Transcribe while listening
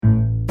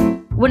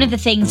One of the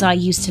things I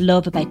used to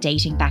love about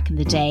dating back in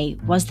the day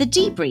was the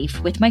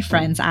debrief with my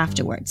friends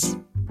afterwards.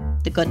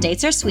 The good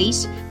dates are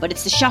sweet, but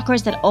it's the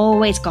shockers that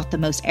always got the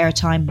most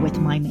airtime with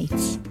my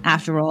mates.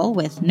 After all,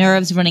 with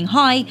nerves running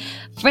high,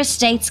 first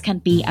dates can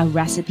be a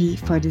recipe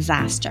for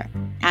disaster.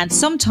 And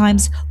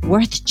sometimes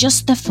worth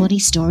just the funny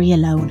story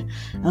alone.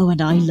 Oh,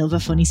 and I love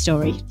a funny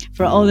story.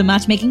 For all the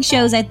matchmaking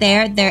shows out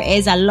there, there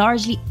is a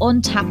largely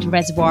untapped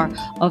reservoir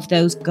of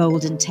those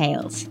golden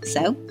tales.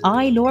 So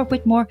I, Laura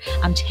Whitmore,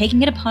 am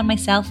taking it upon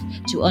myself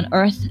to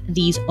unearth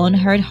these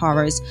unheard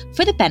horrors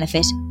for the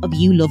benefit of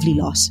you lovely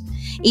lot.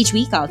 Each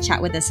week I'll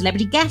chat with a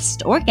celebrity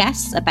guest or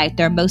guests about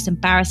their most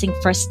embarrassing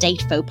first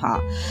date faux pas.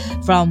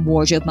 From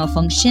wardrobe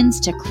malfunctions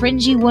to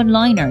cringey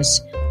one-liners.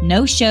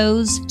 No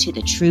shows to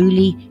the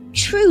truly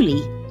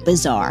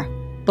bizarre.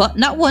 But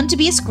not one to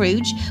be a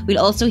Scrooge. We'll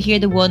also hear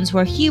the ones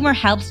where humour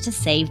helped to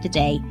save the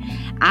day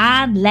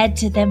and led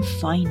to them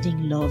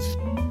finding love.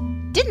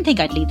 Didn't think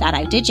I'd leave that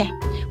out, did you?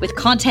 With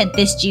content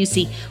this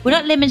juicy, we're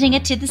not limiting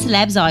it to the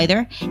celebs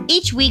either.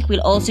 Each week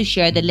we'll also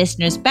share the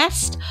listeners'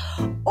 best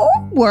or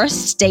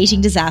worst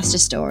dating disaster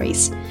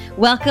stories.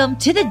 Welcome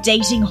to the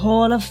Dating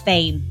Hall of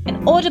Fame,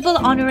 an audible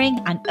honouring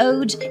and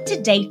ode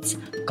to dates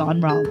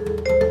gone wrong.